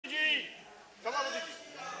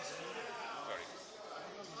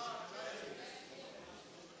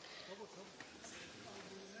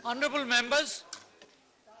Honorable members,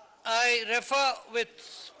 I refer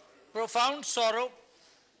with profound sorrow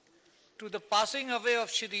to the passing away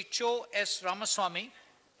of Shri Cho S. Ramaswamy,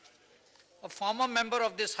 a former member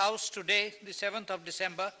of this House today, the 7th of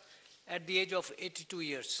December, at the age of 82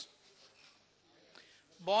 years.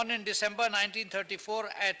 Born in December 1934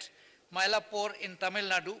 at Mylapore in Tamil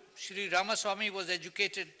Nadu, Shri Ramaswamy was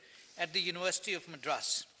educated at the University of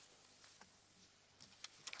Madras.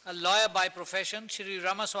 A lawyer by profession, Shri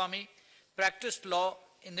Ramaswamy practiced law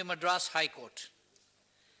in the Madras High Court.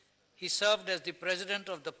 He served as the President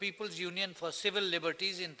of the People's Union for Civil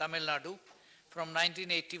Liberties in Tamil Nadu from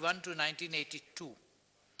 1981 to 1982.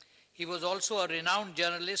 He was also a renowned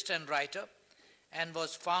journalist and writer and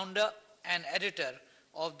was founder and editor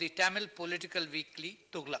of the Tamil political weekly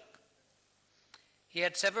Tughlaq. He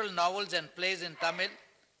had several novels and plays in Tamil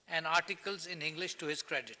and articles in English to his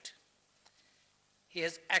credit. He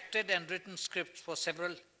has acted and written scripts for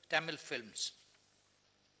several Tamil films.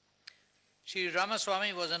 Shri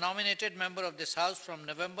Ramaswamy was a nominated member of this House from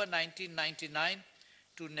November 1999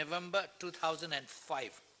 to November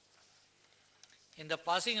 2005. In the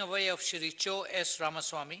passing away of Shri Cho S.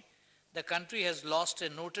 Ramaswamy, the country has lost a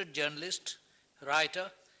noted journalist, writer,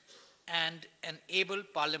 and an able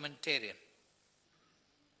parliamentarian.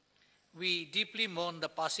 We deeply mourn the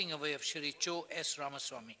passing away of Shri Cho S.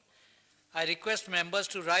 Ramaswamy. I request members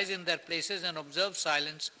to rise in their places and observe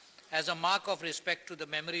silence as a mark of respect to the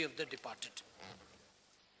memory of the departed.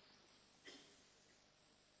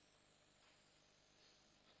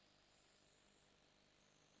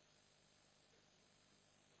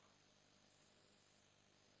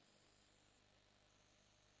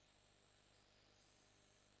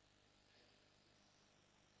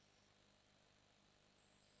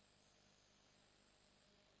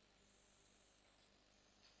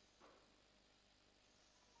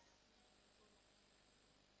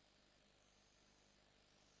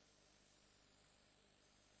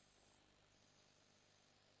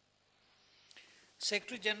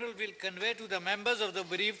 Secretary General will convey to the members of the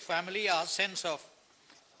bereaved family our sense of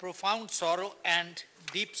profound sorrow and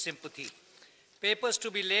deep sympathy. Papers to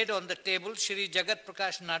be laid on the table. Shri Jagat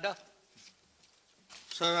Prakash Nada.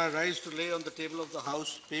 Sir, I rise to lay on the table of the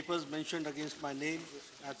House papers mentioned against my name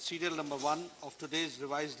at serial number 1 of today's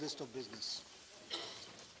revised list of business.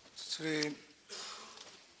 Sri,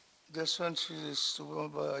 this one is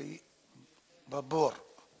Sumabai Babur.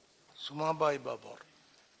 Sumabai Babur.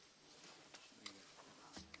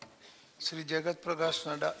 Sri Jagat Prakash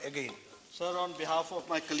Nada again. Sir, on behalf of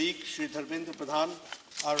my colleague, Shri Dharmendra Pradhan,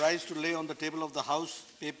 I rise to lay on the table of the House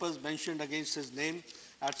papers mentioned against his name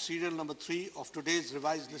at serial number 3 of today's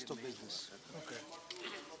revised list of business.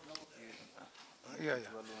 Okay.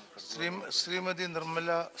 Srimati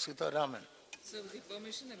Nirmala Sitaraman. Sir, with the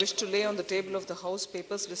permission, I wish to lay on the table of the House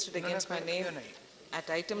papers listed against my name at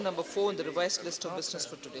item number 4 in the revised list of business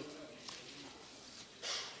for today.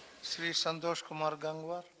 Sri Santosh Kumar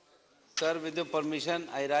Gangwar. Sir, with your permission,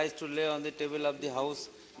 I rise to lay on the table of the House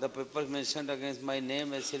the papers mentioned against my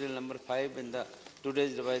name as serial number 5 in the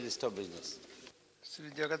today's revised list of business.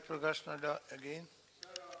 Sri Jagat Prakash Nada again.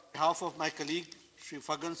 On behalf of my colleague, Shri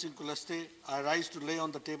Fagan Singh Kulaste, I rise to lay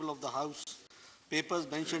on the table of the House papers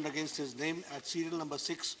mentioned against his name at serial number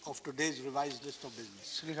 6 of today's revised list of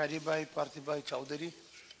business. Sri Haribhai Parthibai Chowdhury.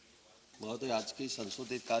 महोदय, आज की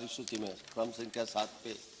संशोधित कार्यसूची में क्रम संख्या 7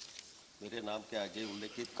 पे मेरे नाम के आगे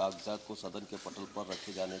उल्लेखित कागजात को सदन के पटल पर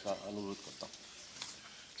रखे जाने का अनुरोध करता हूँ।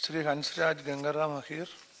 श्री हंसराज गंगाराम अखीर।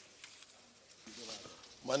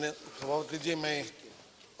 माननीय सभापति जी, मैं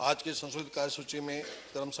आज की संशोधित कार्यसूची में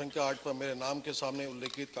क्रम संख्या 8 पर मेरे नाम के सामने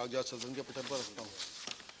उल्लेखित कागजात सदन के पटल पर रखता हूँ।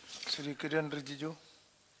 Shri Kiran Rijiju.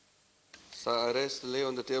 Sir, I rise to lay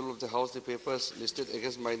on the table of the House the papers listed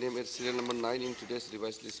against my name at serial number 9 in today's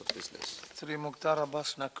revised list of business. Sri Mukhtar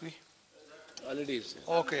Abbas Naqvi. Already is.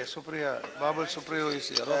 Okay, Supriya, Babul Supriyo is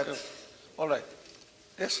here. Okay. All right.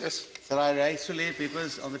 Yes, yes. Sir, I rise to lay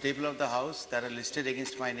papers on the table of the House that are listed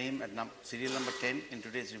against my name at serial number 10 in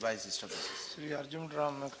today's revised list of business. Sri Arjun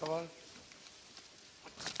Ram Meghawal.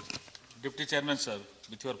 Deputy Chairman, sir,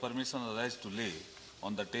 with your permission, I rise to lay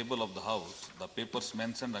on the table of the House the papers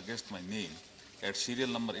mentioned against my name at serial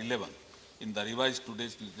number 11 in the revised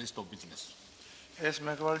today's list of business. Yes,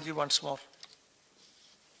 Meghawal ji, once more.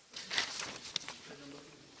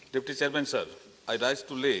 Deputy Chairman, sir, I rise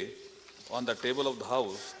to lay on the table of the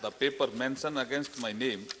House the paper mentioned against my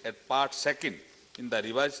name at part 2nd in the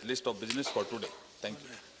revised list of business for today. Thank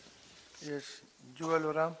you. Yes, Jewel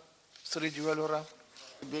Oram, Sri Jewel Oram.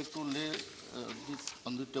 I beg to lay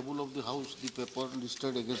on the table of the House the paper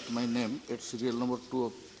listed against my name at serial number 2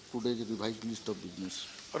 of today's revised list of business.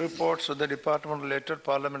 Reports of the Department related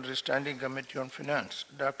Parliamentary Standing Committee on Finance.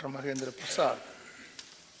 Dr. Mahendra Prasad.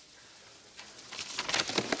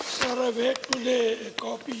 Sir, I wait today a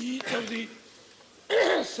copy each of the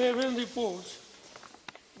 7 reports,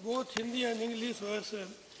 both Hindi and English version,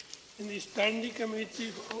 in the Standing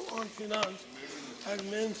Committee on Finance as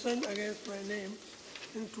mentioned against my name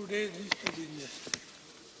in today's list of business.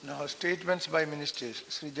 Now, statements by ministers.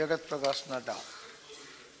 Sri Jagat Prakash Nadda.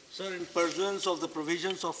 Sir, in pursuance of the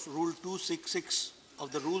provisions of Rule 266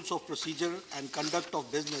 of the Rules of Procedure and Conduct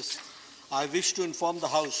of Business, I wish to inform the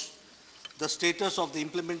House the status of the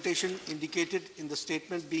implementation indicated in the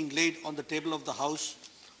statement being laid on the table of the House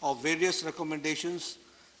of various recommendations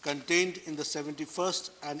contained in the 71st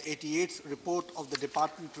and 88th report of the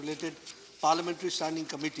Department-related Parliamentary Standing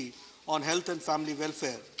Committee on Health and Family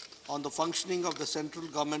Welfare on the functioning of the Central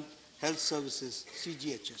Government Health Services,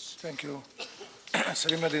 CGHS. Thank you.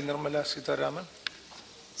 Srimati Nirmala Sitharaman.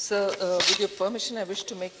 Sir, with your permission, I wish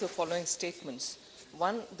to make the following statements.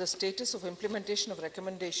 One, the status of implementation of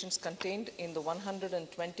recommendations contained in the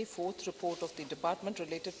 124th report of the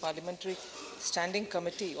Department-related Parliamentary Standing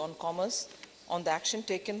Committee on Commerce on the action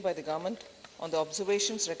taken by the government on the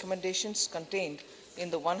observations recommendations contained in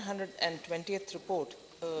the 119th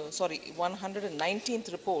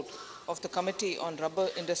report of the Committee on Rubber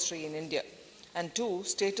Industry in India. And two,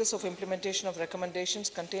 status of implementation of recommendations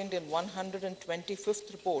contained in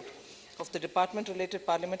 125th report of the Department-related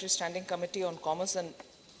Parliamentary Standing Committee on Commerce and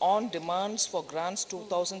on demands for grants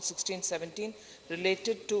 2016-17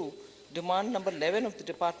 related to demand number 11 of the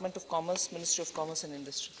Department of Commerce, Ministry of Commerce and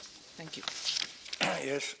Industry. Thank you.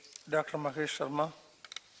 Yes, Dr. Mahesh Sharma.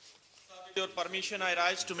 With your permission, I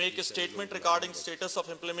rise to make a statement regarding status of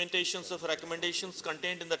implementations of recommendations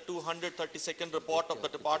contained in the 232nd report of the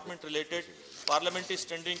Department-related Parliamentary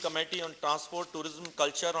Standing Committee on Transport, Tourism,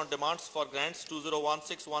 Culture on demands for grants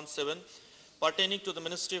 2016-17 pertaining to the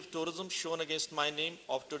Ministry of Tourism shown against my name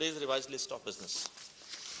of today's revised list of business.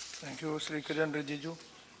 Thank you, Sri Kiran Rijiju.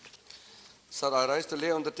 Sir, I rise to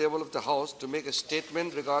lay on the table of the House to make a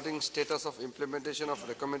statement regarding status of implementation of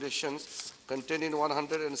recommendations contained in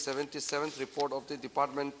 177th report of the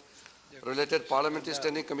Department-related Parliamentary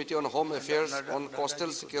Standing Committee on Home Affairs on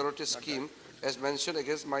Coastal Security Scheme as mentioned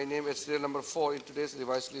against my name at serial number 4 in today's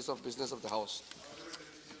revised list of business of the House.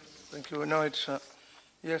 Thank you. Now it's,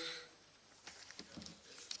 yes.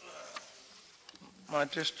 My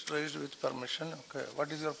test raised with permission. Okay.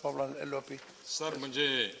 What is your problem, LOP? Sir,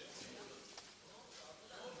 मुझे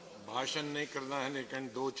भाषण नहीं करना है लेकिन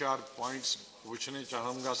 2-4 points पूछने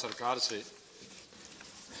चाहूँगा सरकार से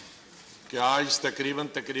कि आज तकरीबन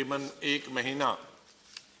 1 महीना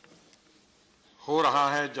हो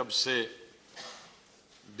रहा है जब से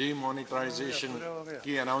डीमोनेटाइजेशन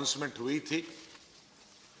की अनाउंसमेंट हुई थी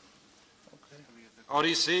और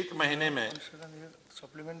इस 1 महीने में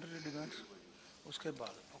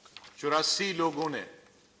 84 लोगों ने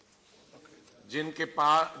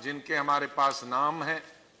जिनके हमारे पास नाम है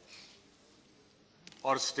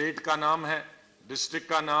और स्टेट का नाम है, डिस्ट्रिक्ट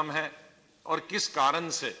का नाम है और किस कारण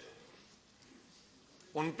से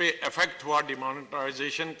उन पे इफेक्ट हुआ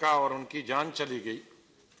डिमोनेटाइजेशन का और उनकी जान चली गई।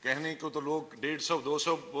 कहने को तो लोग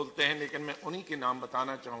 150-200 बोलते हैं लेकिन मैं उन्हीं के नाम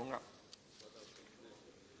बताना चाहूंगा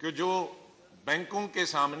कि जो बैंकों के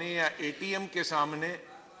सामने या एटीएम के सामने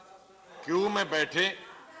क्यू में बैठे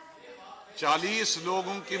 40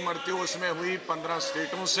 लोगों की मृत्यु उसमें हुई 15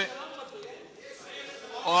 स्टेटों से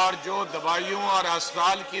और जो दवाइयों और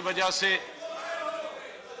अस्पताल की वजह से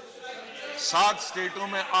 7 स्टेटों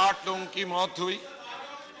में 8 लोगों की मौत हुई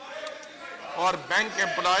और बैंक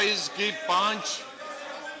एम्प्लॉइज की 5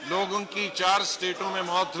 लोगों की 4 स्टेटों में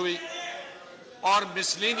मौत हुई और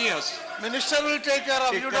miscellaneous minister will take care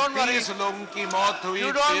of, you don't worry, 31 लोगों की मौत हुई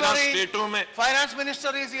 13 स्टेटों में। Finance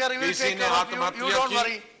minister is here, he will take care of you, you don't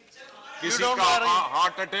worry. किसी का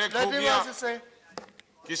हार्ट अटैक हो गया,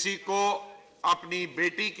 किसी को अपनी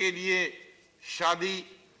बेटी के लिए शादी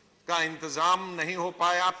का इंतजाम नहीं हो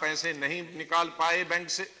पाया, पैसे नहीं निकाल पाए बैंक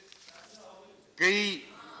से, कई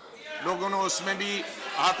लोगों ने उसमें भी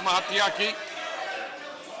आत्महत्या की।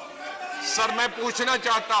 सर मैं पूछना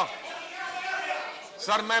चाहता हूं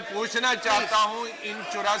इन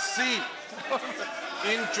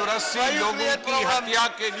 84 लोगों की हत्या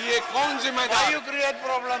के लिए कौन जिम्मेदार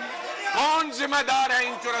है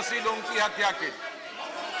इन 84 लोगों की हत्या के?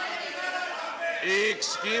 एक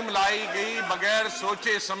स्कीम लाई गई बगैर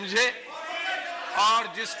सोचे समझे और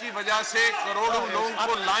जिसकी वजह से करोड़ों लोगों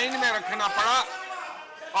को लाइन में रखना पड़ा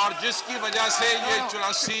और जिसकी वजह से ये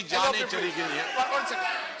 84 जानें चली गई हैं।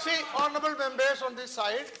 See, honorable members on this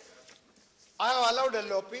side, I have allowed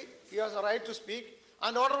LOP. He has a right to speak.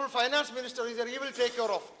 and Honorable Finance Minister is there, he will take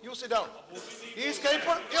care of. You sit down. He is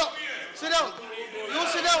capable. You sit down. You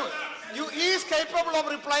sit down. He is capable of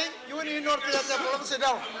replying. You need not create a problem. Sit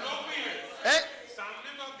down. Eh?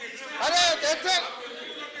 अरे देखते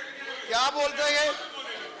क्या बोलते हैं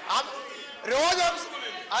हम रोज हम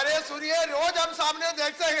अरे सुनिए रोज हम सामने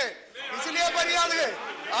देखते हैं इसलिए फरियाद है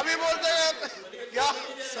अभी बोलते हैं क्या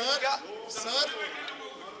सर क्या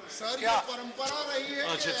सर ये परंपरा रही है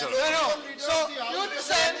so you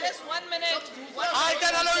said Just 1 minute. I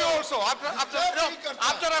can allow you also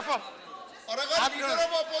after reform और अगर लीडर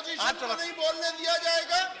ऑफ अपोजिशन को नहीं बोलने दिया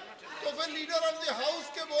जाएगा तो फिर लीडर ऑफ द हाउस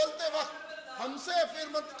के बोलते वक्त हमसे फिर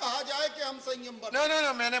मत कहा जाए कि हम संयम बरतें। No,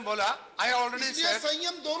 मैंने बोला I already said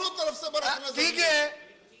संयम दोनों तरफ से बरतना ठीक है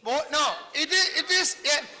वो no it is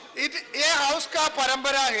ये हाउस का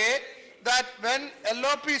परंपरा है that when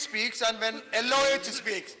LOP speaks and when LOH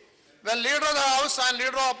speaks, when leader of the house and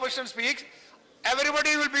leader of opposition speaks,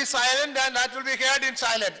 everybody will be silent and that will be heard in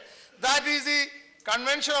silence. That is the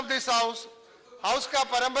convention of this house. House का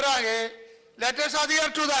परंपरा है. Let us adhere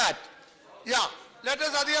to that. Yeah, let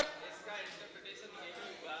us adhere.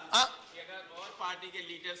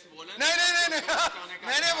 नहीं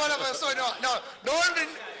मैंने बोला so no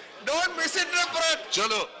don't misinterpret.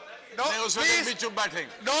 चलो No, नहीं उस वक्त भी चुप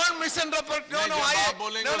बैठेंगे. Don't misinterpret. No, आप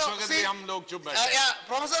बोलेंगे उस वक्त भी हम लोग चुप बैठेंगे. Yeah,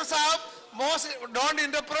 Professor Saab, most don't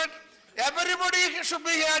interpret. Everybody should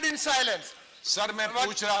be heard in silence. Sir मैं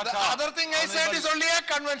पूछ रहा था. The other thing I said is only a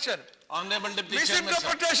convention. Honorable Deputy Chairman.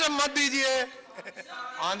 Misinterpretation मत दीजिए.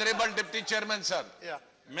 Honorable Deputy Chairman sir. Yeah.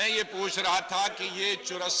 मैं ये पूछ रहा था कि ये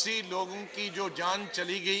 84 लोगों की जो जान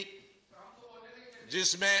चली गई,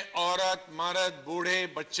 जिसमें औरत, मर्द, बूढ़े,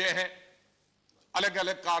 बच्चे हैं, अलग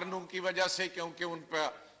अलग कारणों की वजह से, क्योंकि उन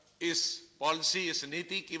पर इस पॉलिसी, इस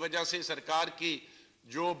नीति की वजह से सरकार की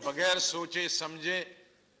जो बगैर सोचे समझे,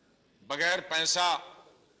 बगैर पैसा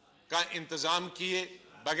का इंतजाम किए,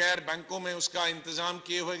 बगैर बैंकों में उसका इंतजाम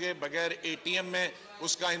किए हुए, बगैर एटीएम में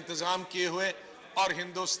उसका इंतजाम किए हुए, और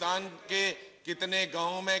हिंदुस्तान के कितने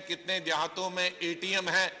गांवों में, कितने देहातों में एटीएम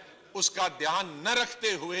है, उसका ध्यान न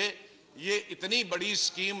रखते हुए ये इतनी बड़ी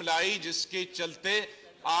स्कीम लाई, जिसके चलते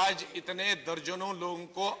आज इतने दर्जनों लोगों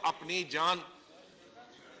को अपनी जान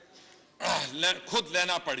खुद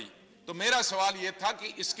लेना पड़ी। तो मेरा सवाल यह था कि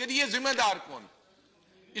इसके लिए जिम्मेदार कौन?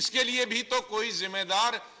 इसके लिए भी तो कोई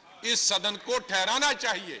जिम्मेदार इस सदन को ठहराना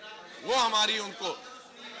चाहिए। वो हमारी उनको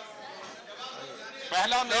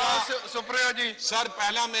पहला मेरा सुप्रिया जी सर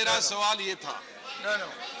पहला मेरा सवाल ये था।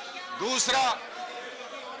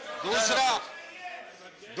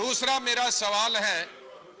 दूसरा मेरा सवाल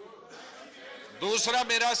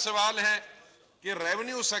है कि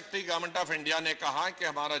revenue secretary government of India ने कहा कि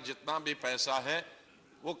हमारा जितना भी पैसा है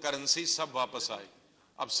वो करेंसी सब वापस आएगी।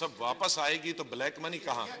 अब सब वापस आएगी तो ब्लैक मनी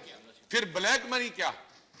कहां? फिर ब्लैक मनी क्या?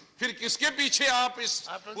 फिर किसके पीछे आप इस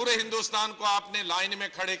पूरे हिंदुस्तान को आपने लाइन में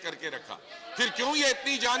खड़े करके रखा? फिर क्यों ये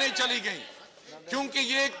इतनी जानें चली गई? क्योंकि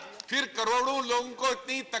ये फिर करोड़ों लोगों को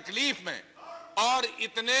इतनी तकलीफ में और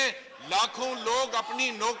इतने लाखों लोग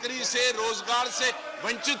अपनी नौकरी से, रोजगार से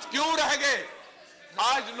वंचित क्यों रह गए?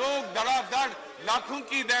 आज लोग धड़ाधड़ लाखों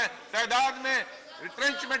की तादाद में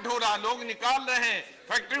रिट्रेंचमेंट हो रहा, लोग निकाल रहे हैं,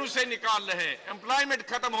 फैक्ट्रियों से निकाल रहे हैं, एम्प्लॉयमेंट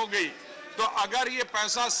खत्म हो गई। तो अगर ये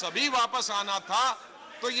पैसा सभी वापस आना था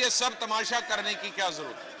तो ये सब तमाशा करने की क्या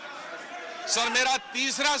जरूरत? सर मेरा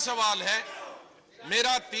तीसरा सवाल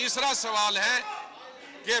है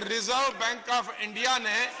कि रिजर्व बैंक ऑफ इंडिया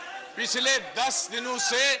ने पिछले 10 दिनों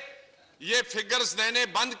से ये फिगर्स देने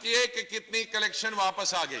बंद किए कि कितनी कलेक्शन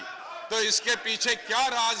वापस आ गई। तो इसके पीछे क्या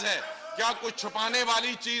राज है? क्या कुछ छुपाने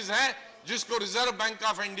वाली चीज है जिसको रिजर्व बैंक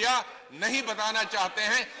ऑफ इंडिया नहीं बताना चाहते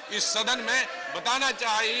हैं? इस सदन में बताना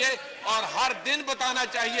चाहिए और हर दिन बताना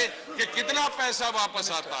चाहिए कि कितना पैसा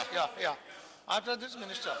वापस आता है। After this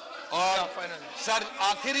minister. और सर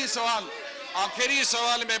आखिरी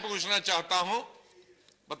सवाल मैं पूछना चाहता हूं,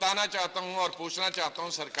 बताना चाहता हूं और पूछना चाहता हूं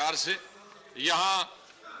सरकार से। यहां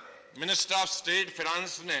मिनिस्टर ऑफ स्टेट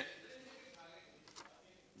फाइनेंस ने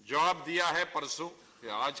जवाब दिया है परसों,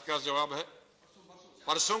 आज का जवाब है,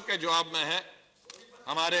 परसों के जवाब में है,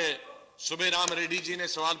 हमारे सुबेराम रेड्डी जी ने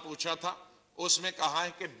सवाल पूछा था, उसमें कहा है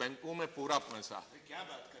कि बैंकों में पूरा पैसा है।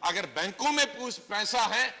 अगर बैंकों में पैसा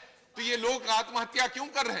है तो ये लोग आत्महत्या क्यों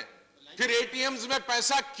कर रहे हैं? फिर एटीएम्स में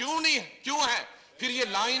पैसा क्यों है? फिर ये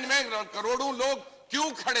लाइन में करोड़ों लोग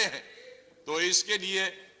क्यों खड़े हैं? तो इसके लिए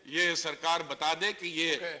ये सरकार बता दे कि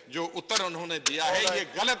ये जो उत्तर उन्होंने दिया है ये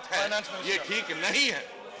गलत है, ये ठीक नहीं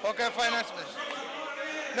है। Okay, finance minister.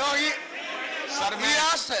 No, sir मैं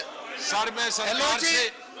सरकार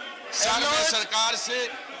से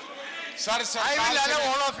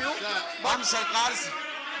हम सरकार से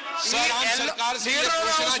सर, हम सरकार से ये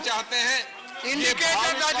पूछना चाहते हैं, ये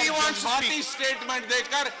जज्बाती स्टेटमेंट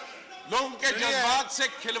देकर लोगों के जज्बात से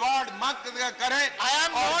खिलवाड़ मत करें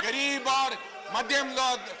और गरीब और मध्यम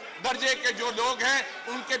दर्जे के जो लोग हैं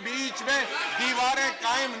उनके बीच में दीवारें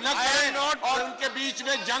कायम न करें और उनके बीच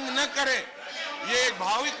में जंग न करें। ये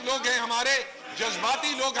भावुक लोग हैं, हमारे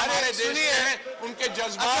जज्बाती लोग हमारे देश में हैं, उनके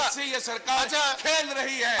जज्बात से ये सरकार खेल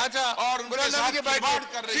रही है और उनके साथ खिलवाड़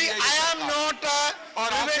कर रही है। I am not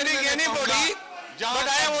preventing anybody, but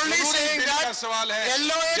I am only saying that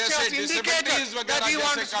LOH has indicated that he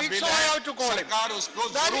wants to speak, so I have to call him. सरकार उसको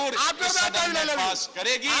जरूर इस सदन में पास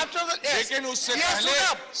करेगी, लेकिन उससे पहले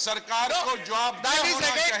सरकार को जवाब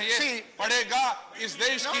होना चाहिए पड़ेगा। इस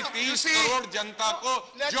देश की 30 करोड़ जनता को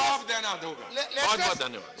जवाब देना होगा। बहुत बहुत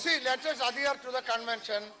धन्यवाद। See, let us adhere to the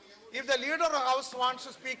convention. If the leader of the house wants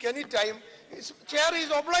to speak any time, his chair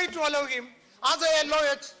is obliged to allow him as a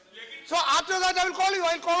LOH. So after that I will call you,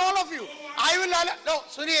 I will call all of you. I will allow, no,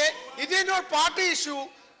 Suniye, it is not party issue.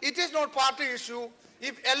 It is not party issue.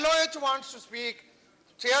 If LOH wants to speak,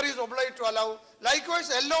 chair is obliged to allow. Likewise,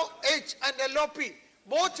 LOH and LOP,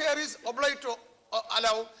 both chair is obliged to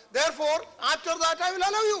allow. Therefore, after that I will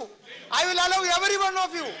allow you. I will allow every one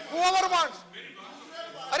of you, whoever wants.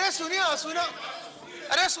 Are Suna.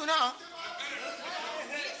 Are Suna.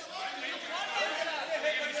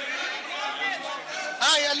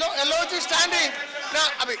 LOH is standing.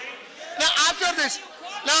 Now after this,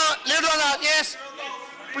 now leader of the house, yes,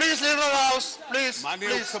 please leader of the house, please.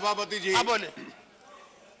 माननीय उपसभापति जी, आप बोले।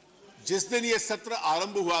 जिस दिन ये सत्र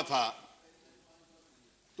आरंभ हुआ था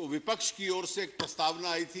तो विपक्ष की ओर से एक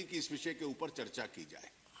प्रस्तावना आई थी कि इस विषय के ऊपर चर्चा की जाए।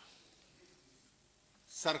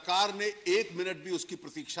 सरकार ने 1 मिनट भी उसकी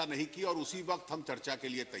प्रतीक्षा नहीं की और उसी वक्त हम चर्चा के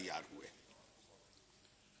लिए तैयार हुए।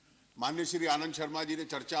 माननीय श्री आनंद शर्मा जी ने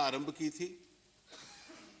चर्चा आरंभ की थी।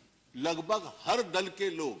 लगभग हर दल के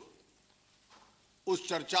लोग उस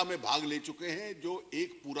चर्चा में भाग ले चुके हैं, जो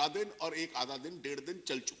एक पूरा दिन और एक आधा दिन, 1.5 दिन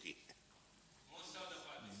चल चुकी है।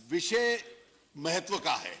 विषय महत्व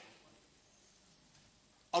का है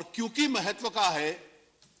और क्योंकि महत्व का है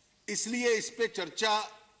इसलिए इस पे चर्चा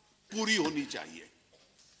पूरी होनी चाहिए।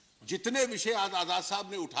 जितने विषय आज आजाद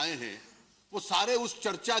साहब ने उठाए हैं वो सारे उस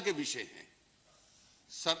चर्चा के विषय हैं।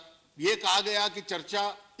 सर, ये कहा गया कि चर्चा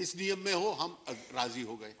इस नियम में हो, हम राजी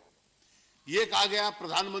हो गए। ये कहा गया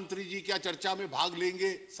प्रधानमंत्री जी क्या चर्चा में भाग लेंगे,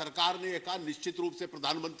 सरकार ने कहा निश्चित रूप से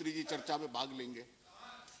प्रधानमंत्री जी चर्चा में भाग लेंगे।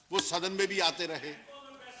 वो सदन में भी आते रहे,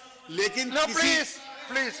 लेकिन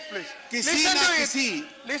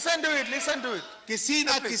किसी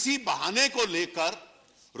ना किसी बहाने को लेकर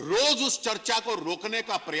रोज उस चर्चा को रोकने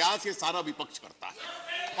का प्रयास ये सारा विपक्ष करता है।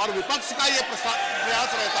 और विपक्ष का ये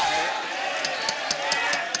प्रयास रहता है,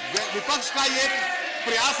 विपक्ष का ये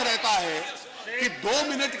प्रयास रहता है कि 2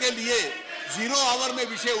 मिनट के लिए 0 आवर में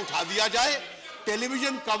विषय उठा दिया जाए,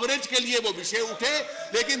 टेलीविजन कवरेज के लिए वो विषय उठे,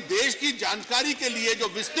 लेकिन देश की जानकारी के लिए जो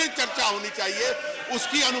विस्तृत चर्चा होनी चाहिए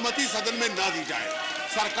उसकी अनुमति सदन में न दी जाए।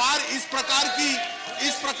 सरकार इस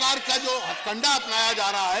प्रकार का जो हथकंडा अपनाया जा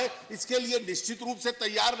रहा है इसके लिए निश्चित रूप से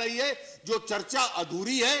तैयार नहीं है। जो चर्चा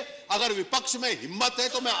अधूरी है, अगर विपक्ष में हिम्मत है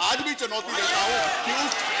तो मैं आज भी चुनौती देता हूं कि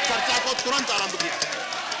उस चर्चा को तुरंत आरंभ किया जाए।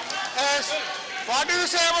 What do you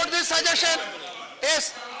say about this suggestion?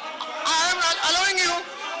 Yes, I am allowing you.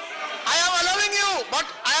 I am allowing you, but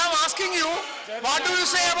I am asking you, what do you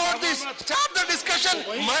say about this? Start the discussion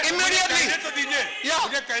immediately. Yeah.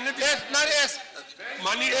 Yes.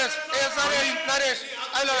 Naresh,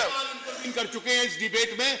 I love you. कर चुके हैं इस debate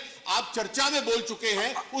में, आप चर्चा में बोल चुके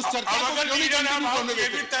हैं, उस चर्चा को क्यों नहीं कंटिन्यू होने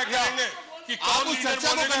देते? आप उस चर्चा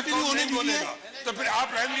को कंटिन्यू होने दीजिए। तो फिर आप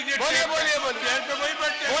रहने दीजिए।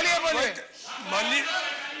 बोलिए।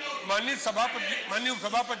 माननीय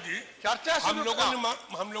सभापति जी, चर्चा हम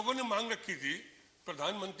लोगों ने मांग रखी थी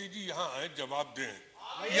प्रधानमंत्री जी यहाँ आए, जवाब दें।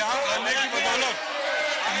 यहाँ आने की बदौलत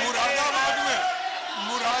मुरादाबाद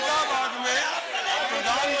में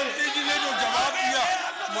प्रधानमंत्री जी ने जो जवाब दिया,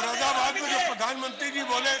 मुरादाबाद में जो प्रधानमंत्री जी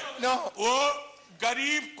बोले वो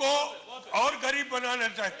गरीब को और गरीब बनाना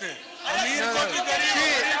चाहते हैं, अमीर को भी गरीब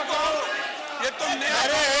को। ये तो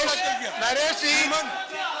नरेश जी,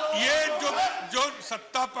 ये जो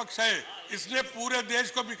सत्ता पक्ष है इसने पूरे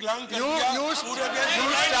देश को विकलांग कर दिया। पूरे देश you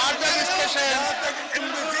start the discussion.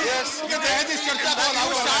 Yes, इस चर्चा को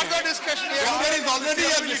you start the discussion. There is already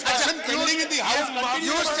a discussion pending in the house.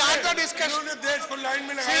 You start the discussion. उन्होंने देश को लाइन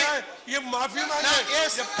में लगाया है, ये माफी मांगे।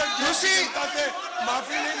 जब तक जनता से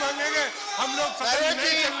माफी नहीं मांगेंगे हम लोग सदन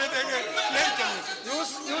नहीं चलने देंगे, नहीं चलने देंगे।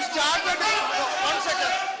 You start the one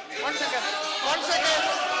second.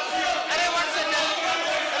 अरे 1 second.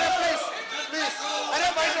 अरे please. अरे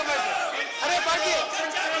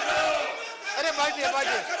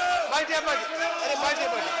बैठिए। One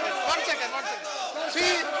second.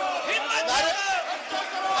 See,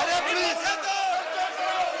 please.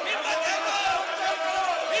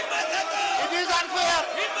 It is unfair.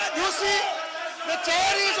 You see, the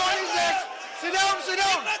chair is on his legs. Sit down. Sit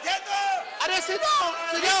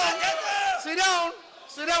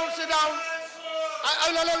down.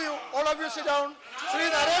 I will allow you. All of you sit down. Sri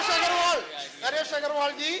Naresh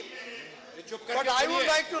Agarwal ji. But I would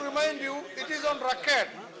like to remind you, it is on record.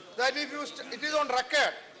 That it is on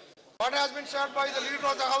record. What has been said by the leader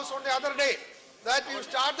of the house on the other day, that you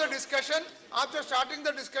start the discussion. After starting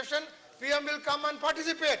the discussion, PM will come and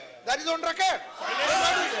participate. That is on record.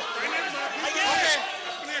 Okay.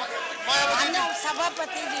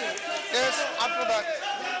 Sabhapati ji. Yes, after that.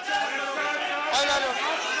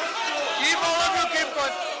 Keep all of you keep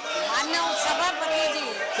going. Sabhapati ji.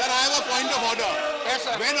 Sir, I have a point of order. Yes,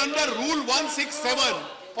 sir. When under Rule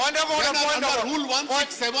 167, Rule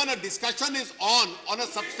 167 a discussion is on a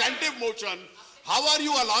substantive motion, how are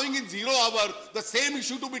you allowing in 0 hour the same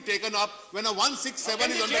issue to be taken up when a 167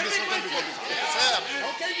 is under discussion before this? Sir,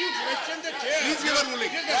 how can you question the chair? Please give a ruling.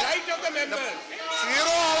 It is the right of the member. 0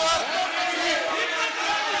 hour. It is the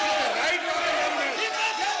right of the member.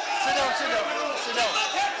 Sit down.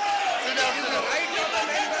 It is the right of the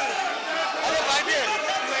member.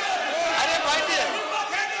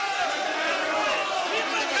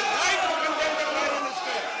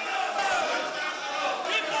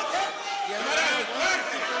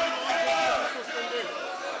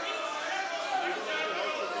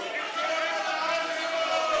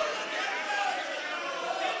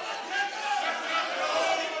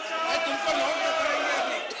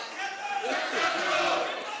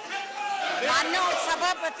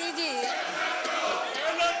 सभापति जी,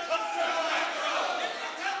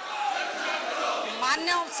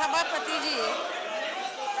 माननीय सभापति जी,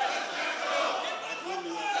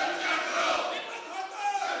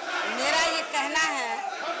 मेरा ये कहना है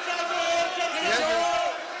कि जो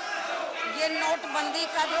ये नोटबंदी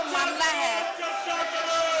का जो मामला है,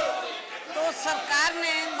 तो सरकार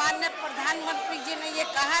ने, माननीय प्रधानमंत्री जी ने ये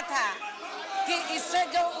कहा था कि इससे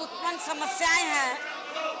जो उत्पन्न समस्याएं हैं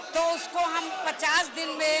तो उसको हम 50 दिन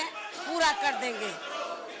में पूरा कर देंगे।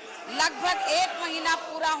 लगभग 1 महीना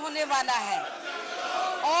पूरा होने वाला है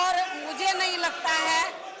और मुझे नहीं लगता है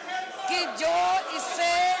कि जो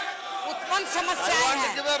इससे उत्पन्न समस्याएं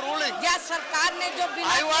हैं या सरकार ने जो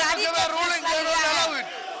बिना तैयारी के फैसला लिया है,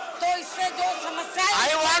 तो इससे जो समस्याएं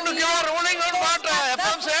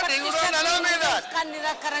उसका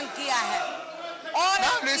निराकरण किया है और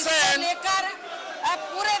इसको लेकर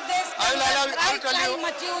पूरे देश में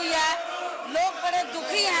मची हुई है, लोग बड़े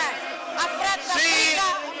दुखी हैं, अफरा तफरी का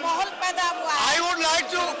माहौल पैदा हुआ है,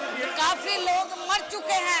 काफी लोग मर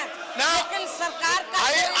चुके हैं, लेकिन सरकार का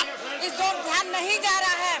इस ओर ध्यान नहीं जा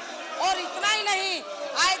रहा है और इतना ही नहीं,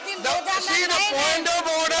 आए दिन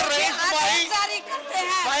जारी करते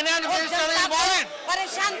हैं और जनता को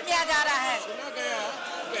परेशान किया जा रहा है।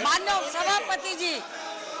 माननीय सभापति जी,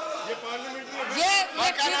 ये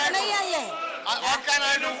ठीक नहीं है। ये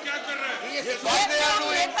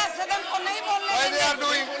नेता सदन को नहीं बोलने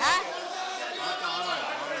देंगे।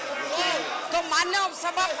 तो माननीय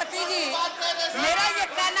सभापति जी, मेरा ये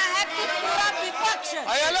कहना है कि पूरा विपक्ष,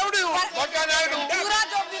 पूरा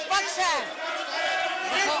जो विपक्ष है,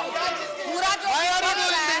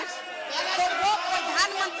 तो वो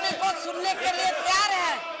प्रधानमंत्री को सुनने के लिए तैयार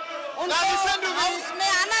है, उनको हाउस में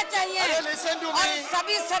आना चाहिए और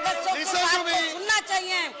सभी सदस्यों की बात को सुनना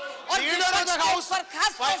चाहिए और विपक्ष पर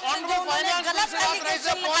खास तौर से जो उन्होंने गलत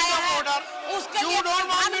एलिगेशन लगाया है उसके लिए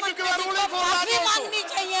प्रधानमंत्री को माफी मांगनी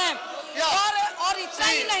चाहिए और इतना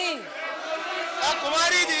ही नहीं।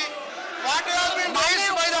 Kumari ji, what has been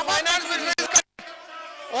raised by the finance minister?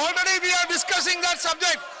 Already we are discussing that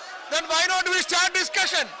subject. Then why not we start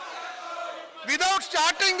discussion? Without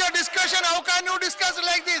starting the discussion, how can you discuss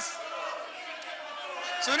like this?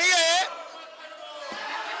 सुनिए,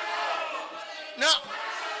 now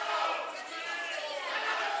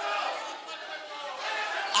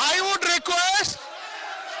I would request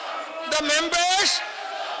the members,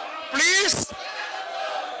 please.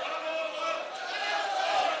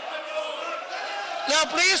 Now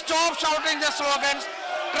please stop shouting the slogans.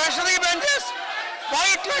 Treasury benches,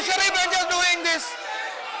 why treasury benches doing this?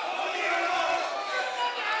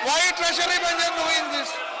 Why treasury benches doing this?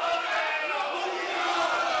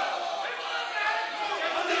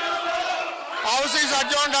 House is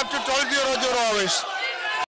adjourned up to 12:00 hours.